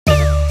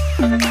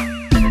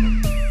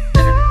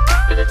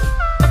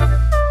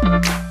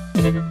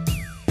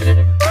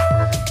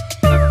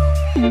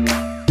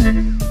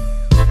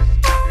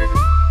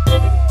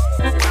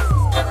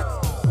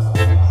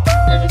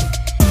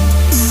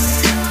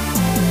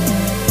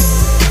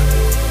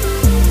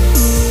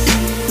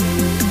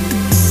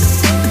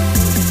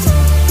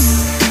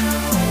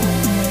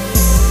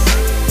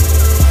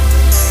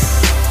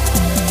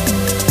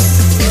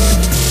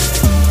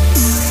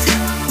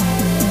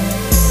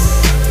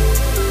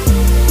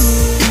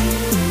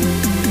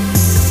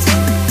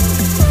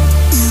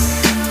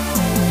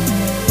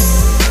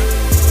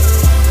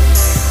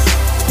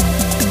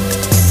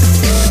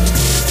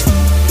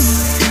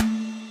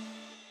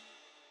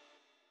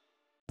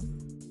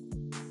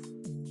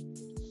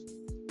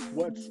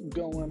What's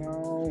going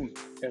on,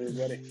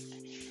 everybody?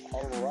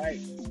 All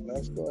right,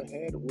 let's go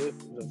ahead with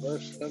the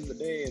verse of the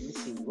day. And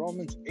this is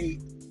Romans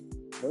 8,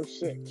 verse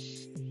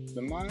 6.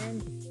 The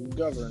mind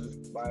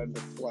governed by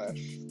the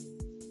flesh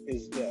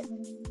is death,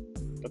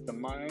 but the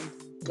mind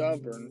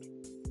governed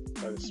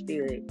by the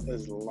Spirit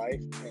is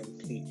life and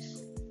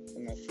peace.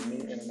 And that's the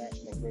New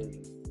International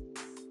Version.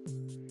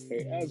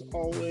 Okay, as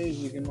always,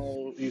 you can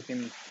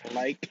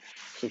like,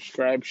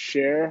 subscribe,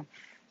 share.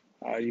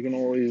 You can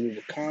always leave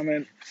a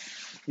comment.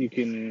 You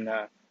can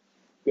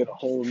get a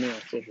hold of me on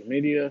social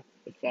media,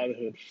 the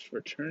Fatherhood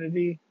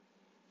Fraternity,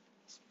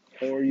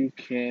 or you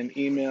can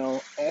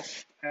email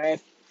us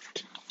at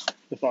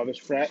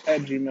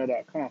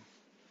thefathersfrat@gmail.com.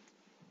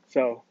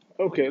 So,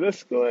 okay,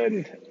 let's go ahead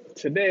and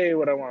today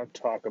what I want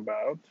to talk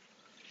about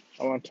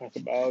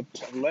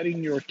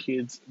letting your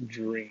kids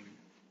dream.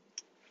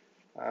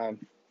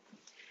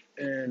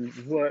 And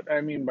what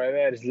I mean by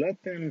that is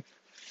let them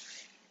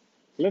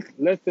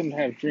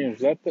have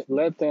dreams.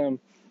 Let them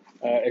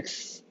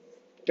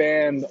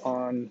expand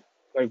on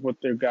like what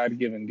their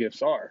God-given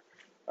gifts are.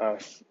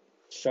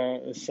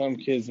 Some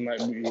kids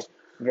might be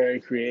very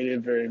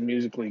creative, very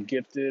musically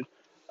gifted.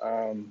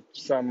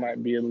 Some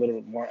might be a little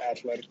bit more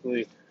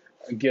athletically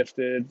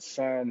gifted.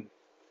 Some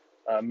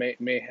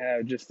may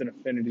have just an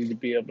affinity to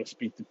be able to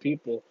speak to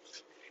people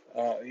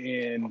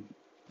from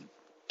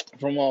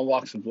all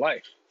walks of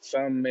life.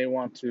 Some may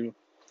want to,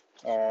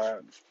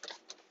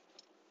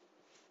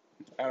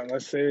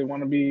 let's say they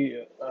want to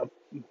be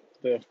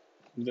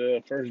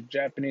the first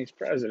Japanese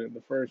president,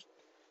 the first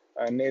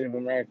Native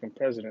American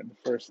president, the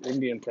first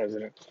Indian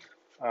president.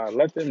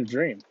 Let them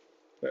dream.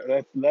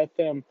 Let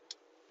them,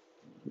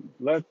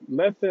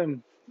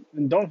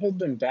 and don't hold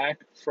them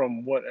back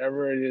from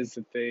whatever it is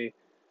that they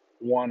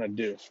want to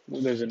do.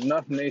 There's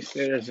enough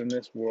naysayers in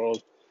this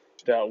world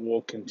that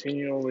will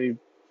continually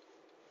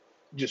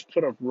just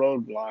put up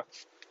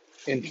roadblocks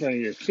in front of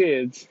your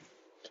kids,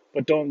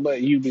 but don't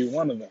let you be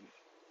one of them.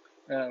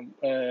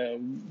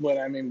 What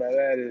I mean by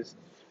that is,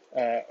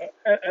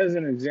 as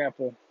an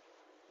example,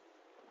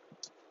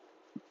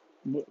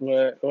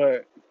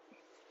 what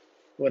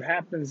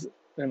happens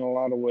in a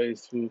lot of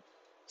ways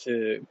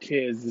to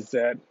kids is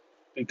that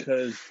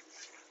because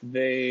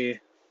they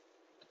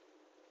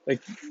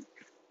like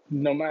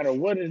no matter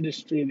what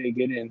industry they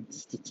get in,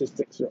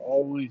 statistics are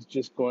always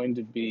just going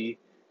to be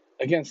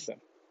against them.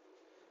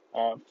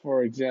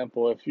 For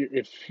example,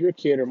 if your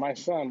kid or my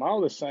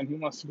oldest son, he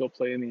wants to go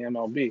play in the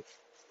MLB,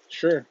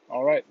 sure,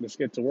 all right, let's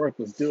get to work,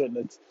 let's do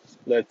it,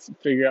 let's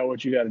figure out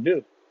what you got to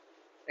do.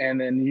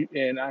 And then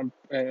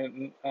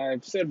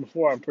I've said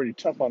before, I'm pretty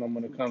tough on him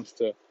when it comes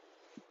to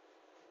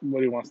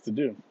what he wants to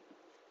do.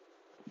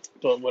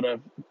 But what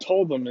I've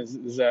told him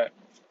is that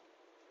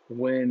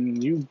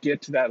when you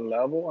get to that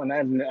level, and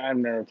I've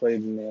never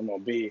played in the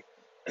MLB,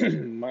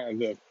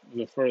 the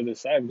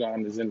furthest I've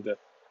gone is into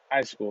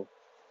high school.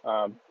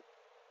 But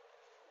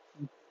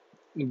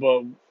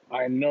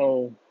I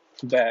know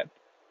that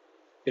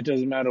it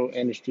doesn't matter what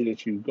industry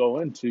that you go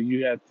into,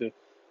 you have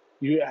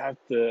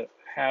to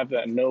have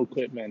that no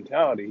quit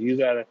mentality. You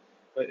gotta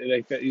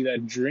like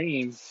that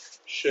dream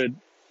should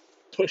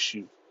push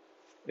you.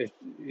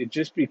 It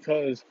just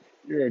because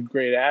you're a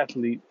great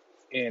athlete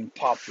in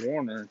Pop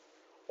Warner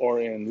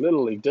or in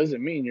Little League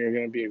doesn't mean you're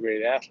going to be a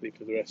great athlete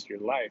for the rest of your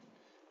life.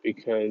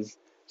 Because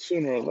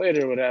sooner or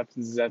later, what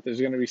happens is that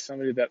there's going to be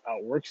somebody that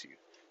outworks you.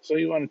 So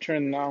you want to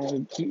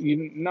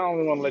you not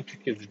only want to let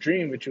your kids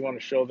dream, but you want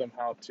to show them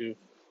how to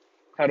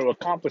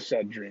accomplish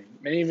that dream.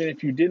 And even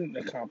if you didn't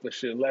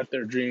accomplish it, let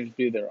their dreams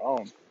be their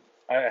own.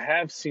 I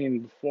have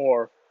seen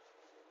before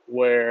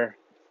where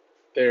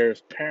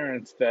there's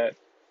parents that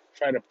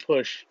try to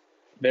push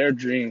their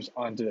dreams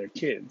onto their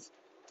kids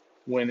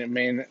when it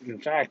may in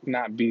fact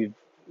not be.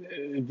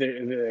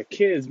 The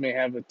kids may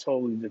have a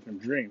totally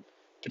different dream,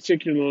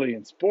 particularly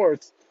in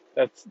sports.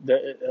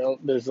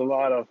 There's a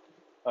lot of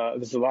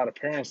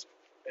parents,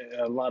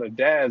 a lot of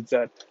dads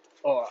that,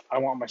 oh, I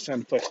want my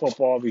son to play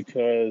football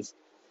because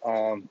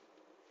I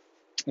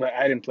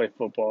didn't play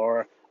football,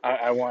 or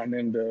I want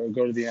him to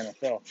go to the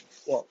NFL.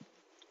 Well,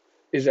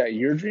 is that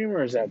your dream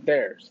or is that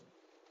theirs?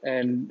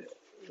 And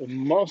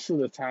most of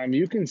the time,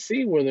 you can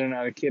see whether or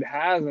not a kid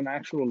has an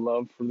actual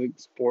love for the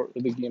sport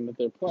or the game that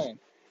they're playing.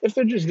 If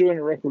they're just doing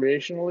it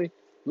recreationally,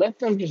 let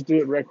them just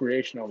do it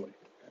recreationally.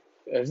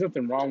 there's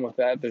nothing wrong with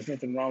that. There's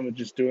nothing wrong with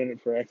just doing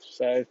it for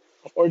exercise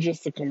or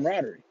just the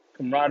camaraderie.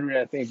 Camaraderie,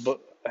 I think,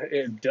 but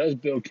it does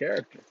build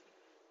character.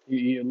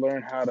 You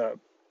learn how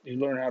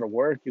to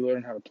work. You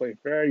learn how to play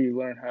fair. You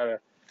learn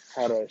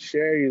how to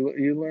share.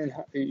 You learn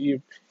how,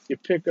 you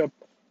pick up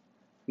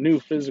new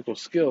physical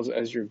skills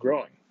as you're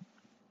growing.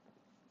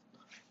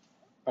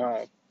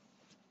 Uh,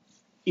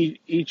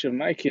 each of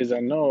my kids I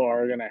know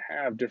are going to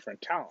have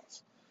different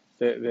talents.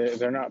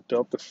 They're not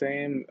built the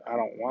same. I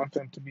don't want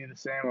them to be the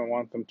same. I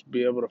want them to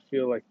be able to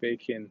feel like they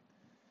can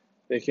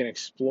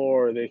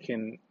explore. They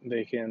can.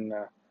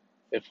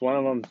 If one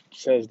of them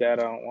says, "Dad,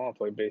 I don't want to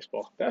play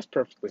baseball," that's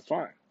perfectly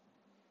fine.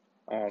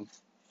 Um,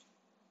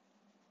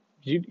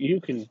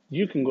 you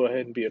can go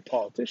ahead and be a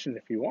politician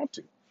if you want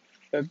to.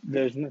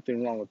 There's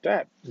nothing wrong with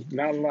that.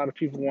 Not a lot of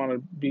people want to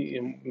be.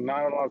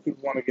 Not a lot of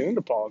people want to get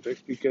into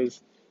politics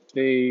because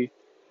they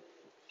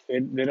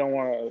they don't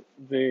want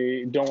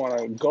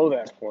to go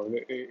that far.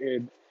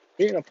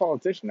 Being a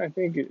politician, I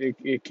think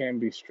it can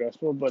be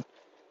stressful, but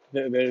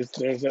there's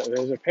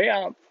a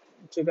payout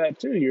to that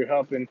too. You're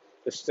helping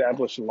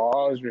establish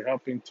laws. You're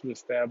helping to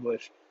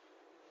establish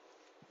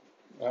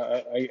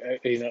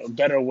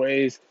better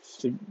ways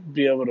to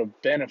be able to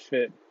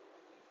benefit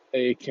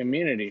a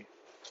community.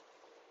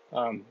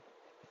 Um,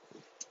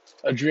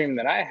 a dream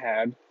that I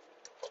had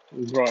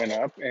growing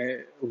up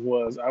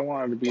was I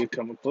wanted to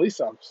become a police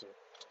officer,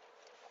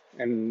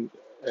 and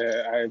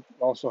I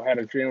also had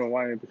a dream of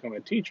wanting to become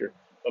a teacher.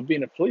 But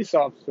being a police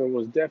officer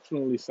was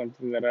definitely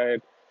something that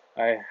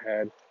I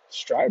had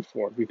strived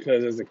for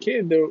because as a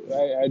kid,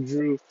 I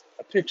drew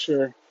a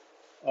picture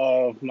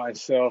of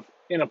myself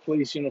in a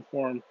police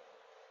uniform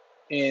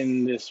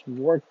in this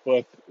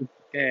workbook,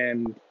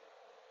 and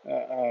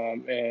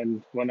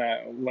when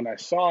I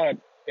saw it,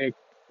 it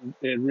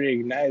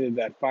reignited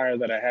that fire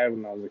that I had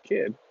when I was a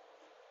kid,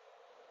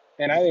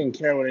 and I didn't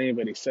care what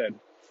anybody said.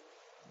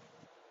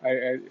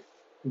 I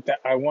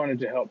I wanted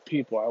to help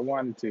people. I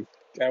wanted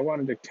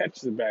to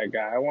catch the bad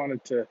guy. I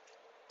wanted to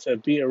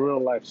be a real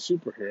life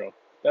superhero.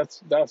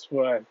 That's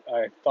what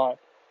I thought,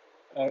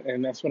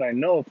 and that's what I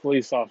know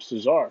police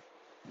officers are.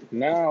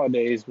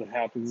 Nowadays, what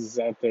happens is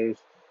that there's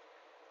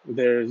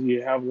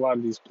you have a lot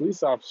of these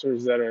police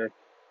officers that are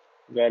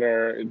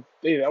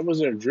that was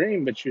their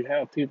dream, but you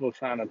have people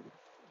trying to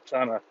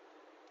trying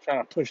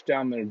to push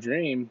down their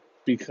dream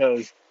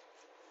because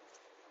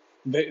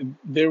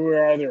they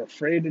were either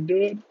afraid to do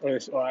it or they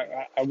said,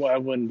 oh, I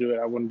wouldn't do it.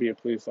 I wouldn't be a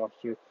police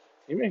officer.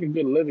 You make a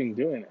good living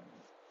doing it.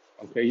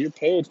 Okay, you're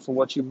paid for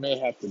what you may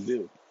have to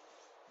do,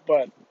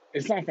 but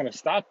it's not going to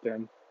stop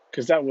them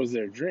because that was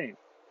their dream.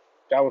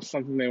 That was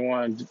something they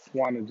wanted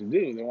to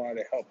do. They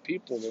wanted to help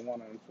people. They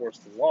want to enforce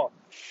the law.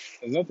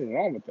 There's nothing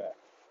wrong with that.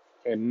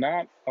 And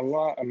not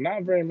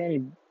very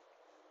many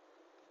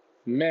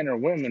men or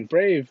women,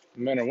 brave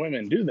men or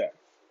women, do that.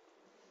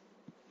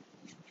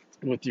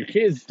 With your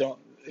kids, don't.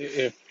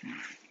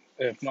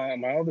 If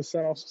my oldest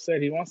son also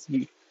said he wants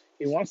to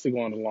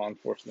go into law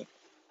enforcement,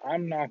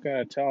 I'm not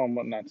gonna tell him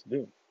what not to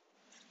do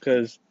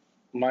because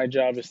my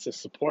job is to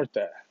support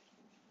that.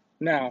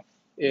 Now,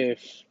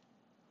 if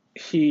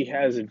he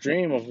has a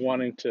dream of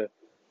wanting to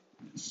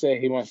say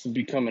he wants to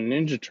become a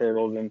Ninja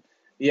Turtle, then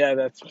yeah,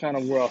 that's kind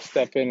of where I'll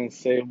step in and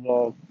say,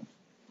 well,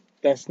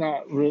 that's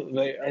not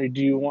really.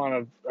 Do you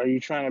want to? Are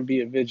you trying to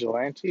be a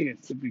vigilante?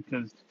 It's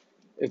because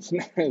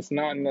it's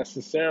not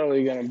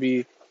necessarily going to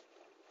be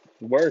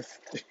worth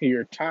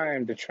your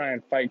time to try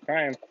and fight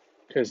crime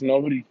because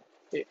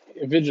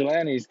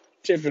vigilantes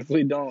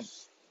typically don't,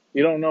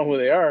 you don't know who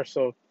they are,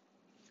 so,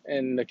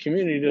 and the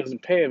community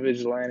doesn't pay a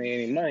vigilante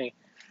any money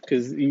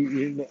because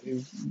you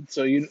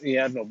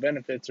have no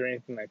benefits or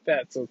anything like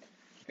that. So,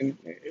 and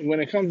when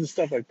it comes to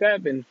stuff like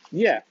that, then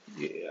yeah,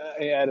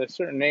 at a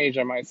certain age,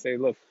 I might say,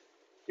 look,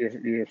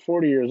 you're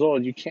 40 years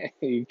old, you can't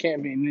be a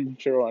Ninja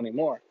Turtle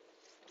anymore.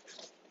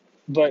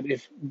 But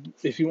if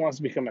he wants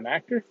to become an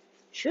actor,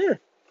 sure,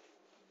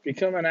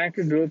 become an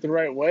actor, do it the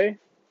right way,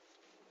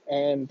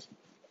 and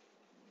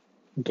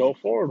go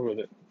forward with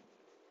it.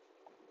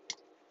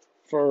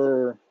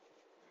 For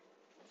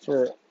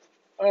for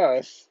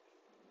us,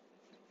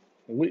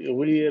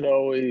 we had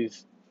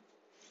always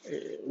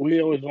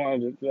we always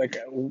wanted to, like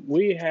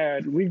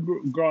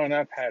growing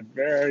up had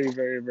very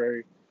very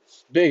very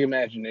big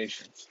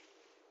imaginations,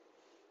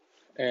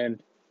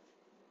 and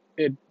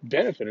it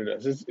benefited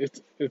us.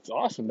 It's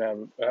awesome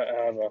to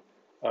have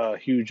a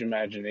huge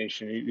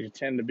imagination. You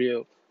tend to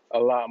be a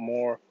lot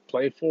more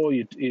playful.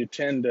 You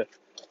tend to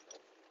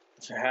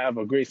have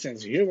a great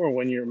sense of humor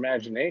when your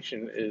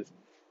imagination is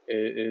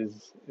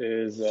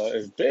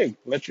big.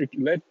 Let your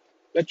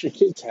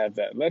kids have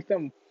that. Let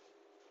them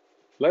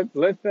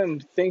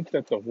think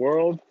that the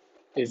world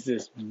is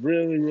this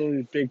really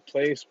really big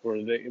place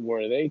where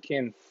they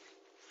can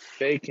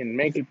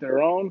make it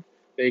their own.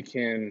 They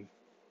can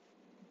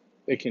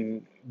they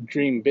can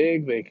dream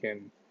big. They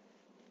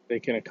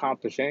can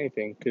accomplish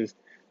anything because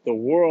the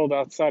world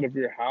outside of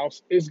your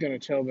house is going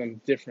to tell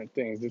them different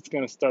things. It's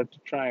going to start to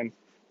try and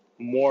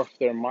morph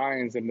their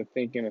minds into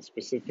thinking a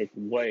specific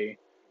way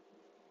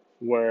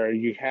where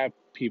you have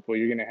people,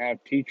 you're gonna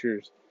have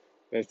teachers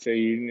that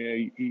say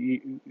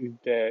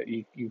that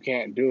you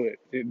can't do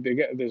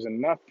it. There's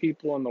enough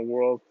people in the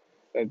world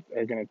that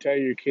are gonna tell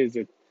your kids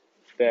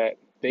that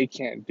they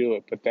can't do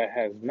it, but that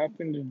has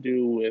nothing to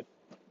do with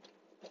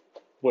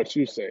what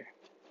you say.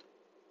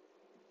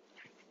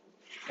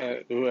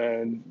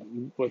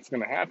 And what's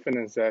gonna happen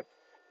is that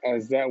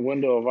as that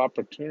window of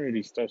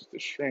opportunity starts to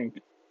shrink,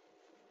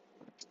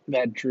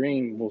 that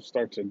dream will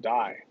start to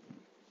die.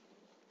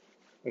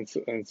 And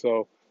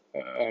so,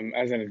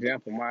 as an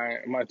example,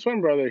 my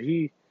twin brother,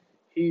 he's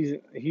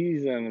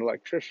an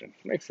electrician,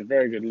 makes a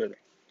very good living.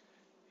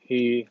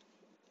 He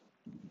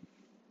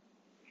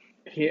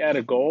he had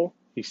a goal,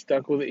 he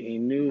stuck with it. He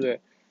knew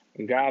that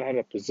God had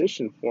a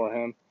position for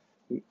him,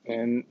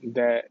 and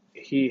that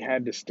he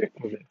had to stick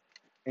with it.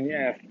 And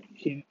yeah,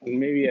 he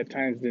maybe at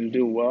times didn't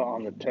do well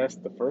on the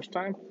test the first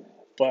time,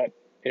 but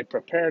it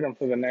prepared him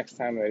for the next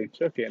time that he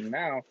took it. And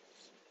now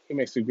he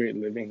makes a great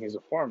living. He's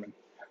a foreman.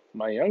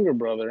 My younger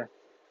brother,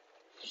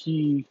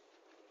 he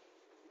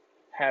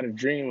had a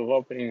dream of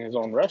opening his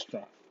own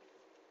restaurant.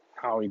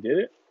 How he did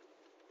it?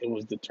 It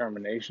was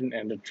determination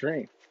and a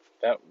dream.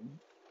 That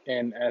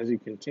and as he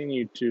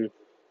continued to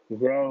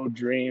grow,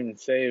 dream, and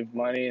save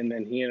money, and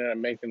then he ended up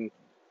making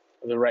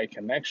the right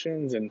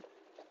connections. And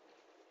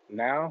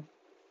now,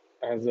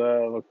 as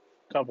of a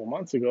couple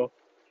months ago,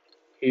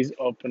 he's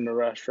opened a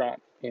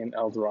restaurant in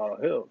El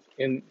Dorado Hills,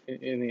 in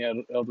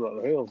the El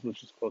Dorado Hills,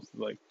 which is close to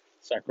like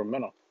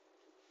Sacramento.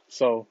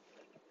 So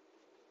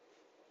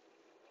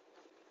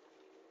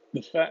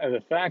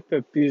the fact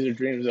that these are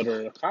dreams that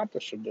are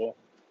accomplishable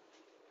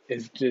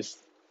is just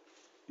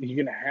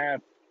you're gonna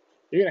have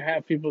you're gonna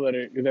have people that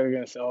are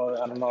gonna say, "Oh,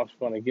 I don't know if you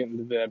want to get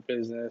into that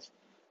business.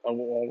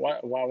 Well,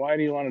 why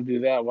do you want to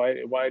do that? Why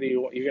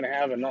do you're gonna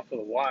have enough of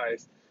the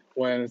whys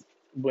when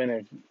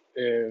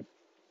if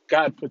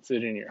God puts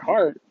it in your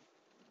heart,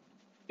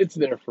 it's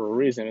there for a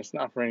reason. It's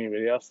not for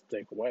anybody else to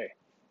take away."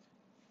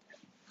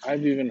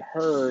 I've even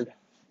heard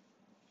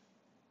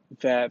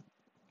that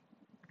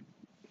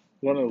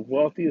one of the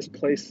wealthiest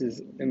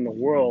places in the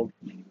world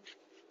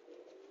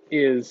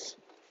is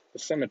the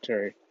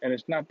cemetery, and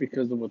it's not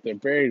because of what they're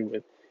buried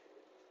with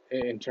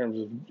in terms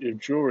of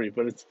jewelry,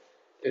 but it's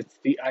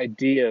the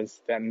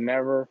ideas that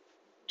never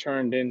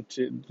turned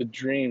into the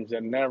dreams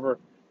that never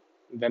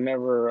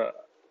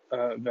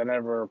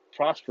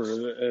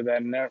prospered,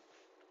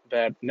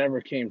 that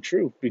never came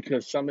true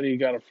because somebody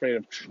got afraid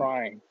of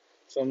trying,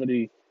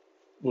 somebody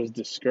was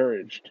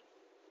discouraged,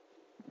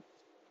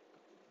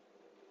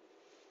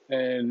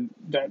 and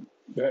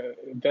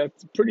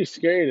that's pretty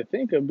scary to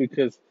think of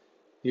because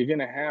you're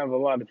gonna have a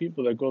lot of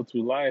people that go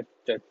through life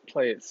that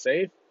play it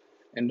safe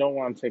and don't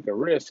want to take a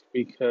risk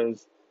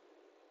because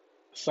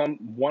some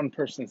one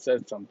person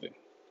said something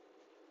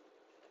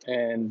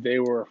and they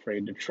were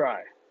afraid to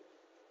try,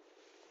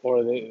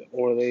 or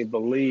they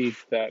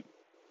believe that's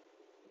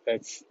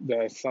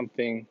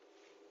something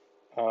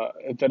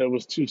that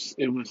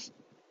it was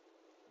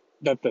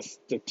that the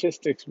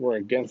statistics were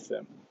against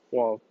them.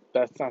 Well,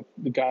 that's not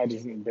the God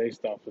isn't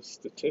based off of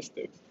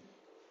statistics.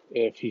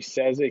 If he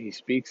says it, he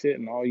speaks it,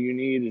 and all you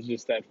need is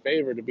just that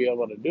favor to be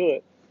able to do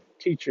it.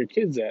 Teach your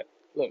kids that.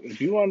 Look, if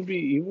you want to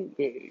be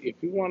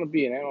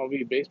an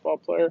MLB baseball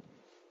player,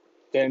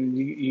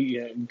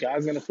 then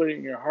God's gonna put it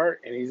in your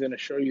heart, and He's gonna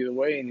show you the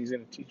way, and He's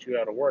gonna teach you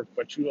how to work.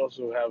 But you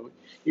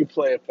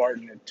play a part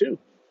in it too.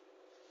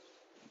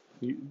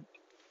 You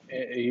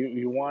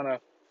you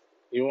wanna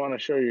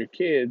show your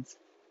kids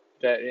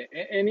that,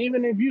 and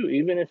even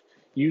if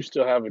you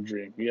still have a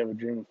dream, you have a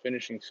dream of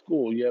finishing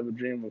school, you have a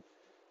dream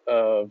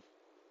of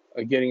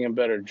getting a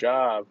better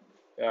job,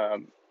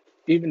 um,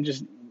 even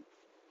just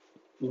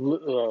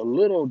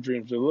little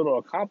dreams or little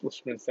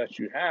accomplishments that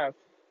you have.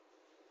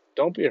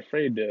 Don't be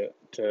afraid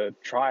to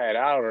try it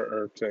out,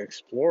 or to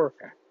explore,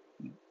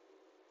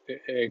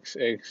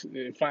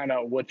 find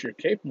out what you're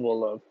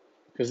capable of.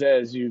 Because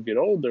as you get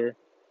older,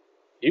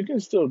 you can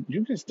still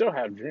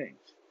have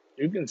dreams.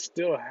 You can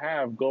still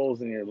have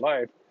goals in your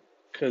life.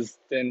 Because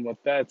then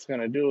what that's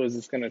gonna do is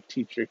it's gonna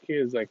teach your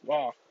kids like,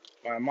 wow,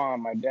 my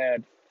mom, my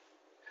dad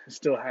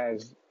still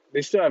has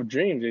they still have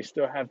dreams. They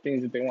still have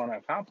things that they want to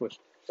accomplish.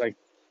 Like,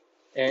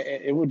 and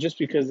it would just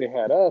because they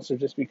had us, or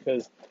just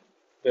because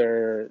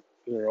they're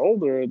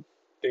older,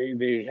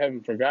 they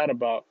haven't forgot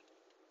about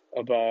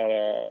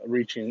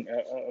reaching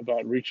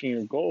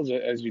your goals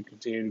as you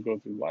continue to go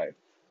through life.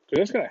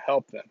 Because it's going to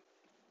help them.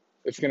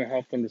 It's going to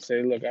help them to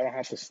say, look, I don't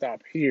have to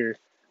stop here.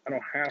 I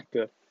don't have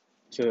to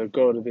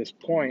go to this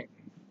point,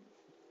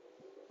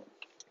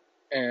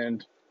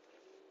 and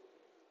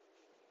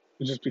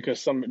just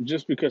because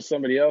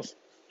somebody else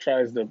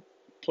tries to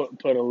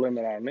put a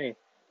limit on me.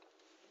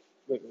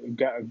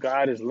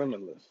 God is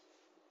limitless.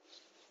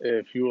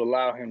 If you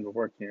allow Him to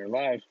work in your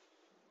life,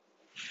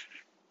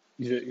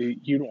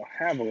 you don't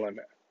have a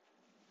limit.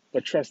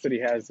 But trust that He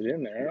has it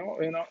in there,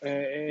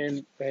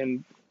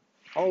 and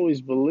always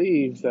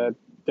believe that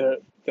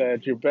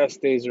your best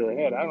days are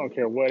ahead. I don't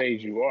care what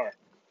age you are.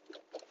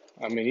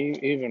 I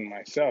mean, even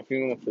myself,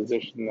 even the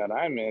position that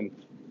I'm in,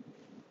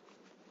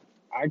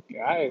 I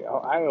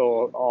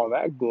owe all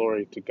that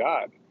glory to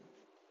God,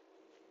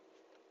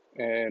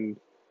 and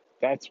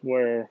that's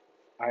where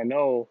I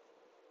know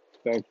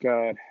that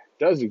God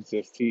does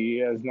exist. He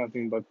has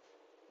nothing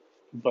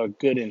but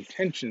good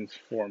intentions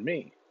for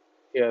me.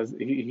 He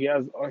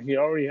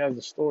already has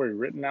a story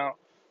written out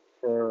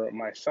for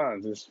my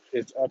sons.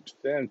 It's up to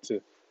them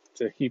to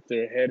keep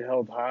their head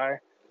held high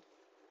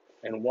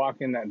and walk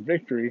in that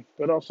victory,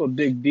 but also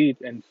dig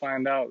deep and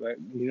find out that,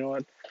 you know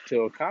what,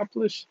 to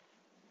accomplish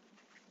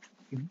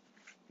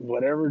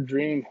whatever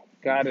dream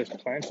God has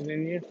planted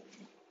in you,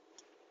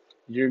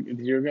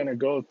 you're gonna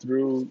go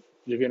through.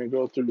 You're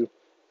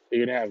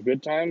gonna have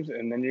good times,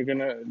 and then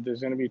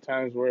there's gonna be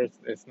times where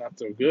it's not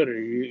so good, or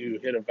you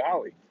hit a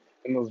valley.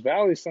 And those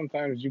valleys,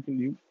 sometimes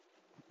you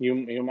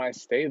might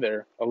stay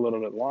there a little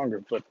bit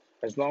longer, but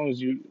as long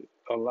as you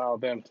allow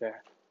them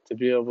to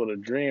be able to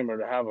dream or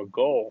to have a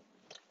goal,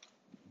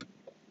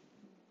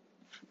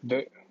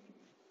 they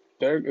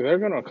they're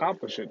going to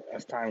accomplish it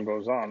as time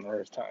goes on, or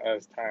as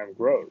time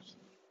grows.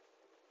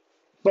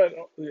 But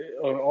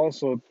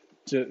also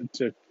to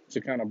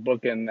kind of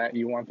bookend that,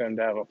 you want them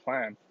to have a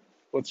plan.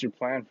 What's your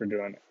plan for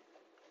doing it?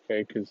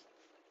 Okay, because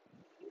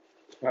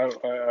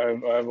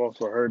I've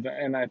also heard,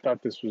 and I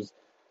thought this was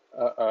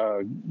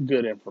a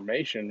good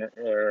information,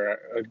 or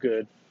a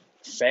good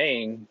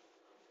saying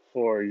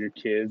for your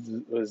kids,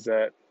 was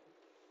that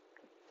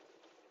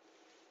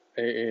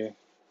a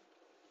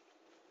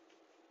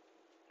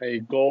a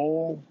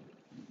goal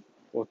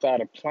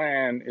without a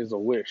plan is a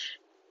wish.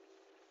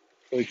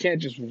 So we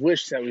can't just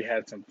wish that we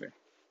had something.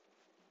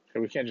 Okay,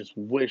 we can't just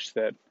wish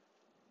uh,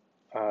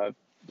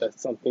 that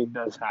something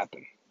does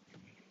happen,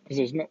 because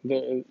there's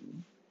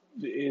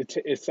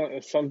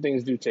not some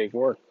things do take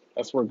work.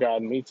 That's where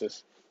God meets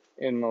us,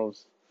 in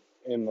those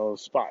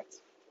spots.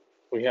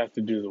 We have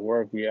to do the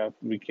work.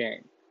 We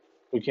can't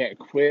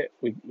quit.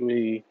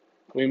 We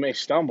may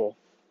stumble.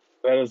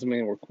 That doesn't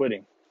mean we're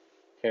quitting.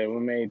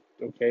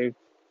 Okay,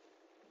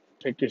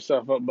 pick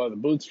yourself up by the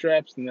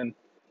bootstraps, and then,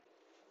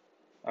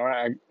 all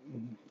right,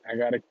 I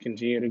got to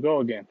continue to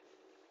go again,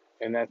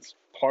 and that's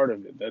part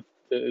of it. That's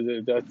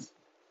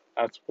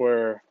that's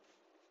where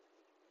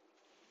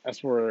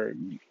that's where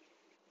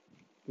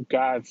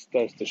God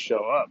starts to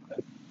show up.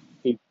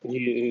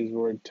 His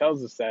word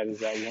tells us that, is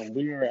that when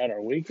we are at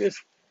our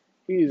weakest,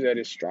 He's at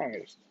His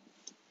strongest.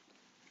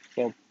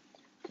 So,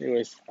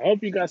 anyways, I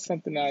hope you got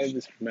something out of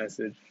this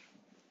message.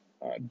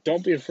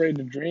 Don't be afraid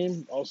to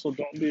dream. Also,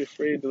 don't be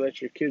afraid to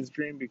let your kids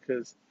dream,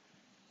 because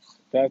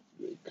they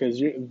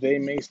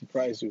may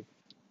surprise you.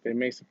 They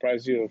may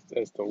surprise you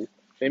as to,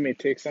 they may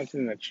take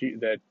something that you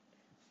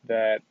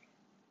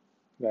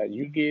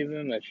gave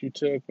them, that you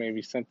took,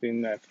 maybe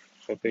something that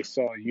they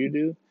saw you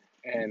do,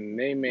 and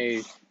they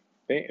may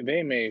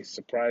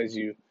surprise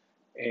you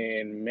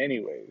in many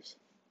ways.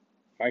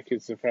 My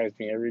kids surprise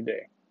me every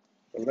day.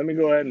 But let me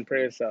go ahead and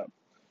pray us out.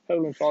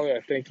 Heavenly Father,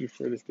 I thank you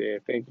for this day. I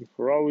thank you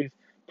for always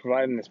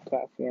providing this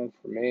platform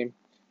for me.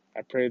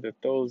 I pray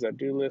that those that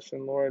do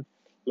listen, Lord,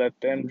 let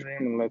them dream,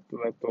 and let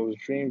those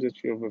dreams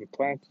that you have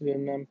implanted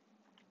in them,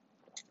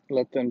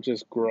 let them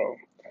just grow.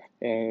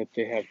 And if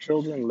they have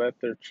children, let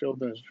their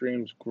children's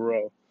dreams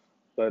grow.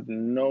 Let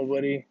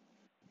nobody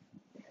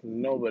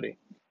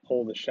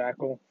hold a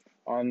shackle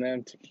on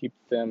them to keep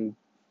them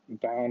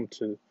bound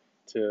to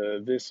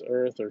this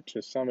earth or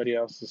to somebody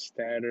else's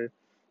standard.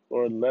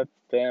 Lord, let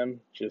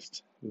them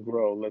just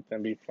grow. Let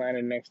them be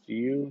planted next to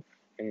you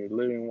and your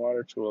living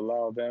water, to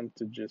allow them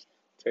to just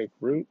take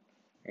root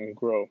and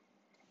grow.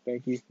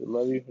 Thank you. We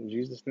love you. In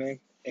Jesus' name,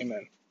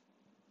 amen.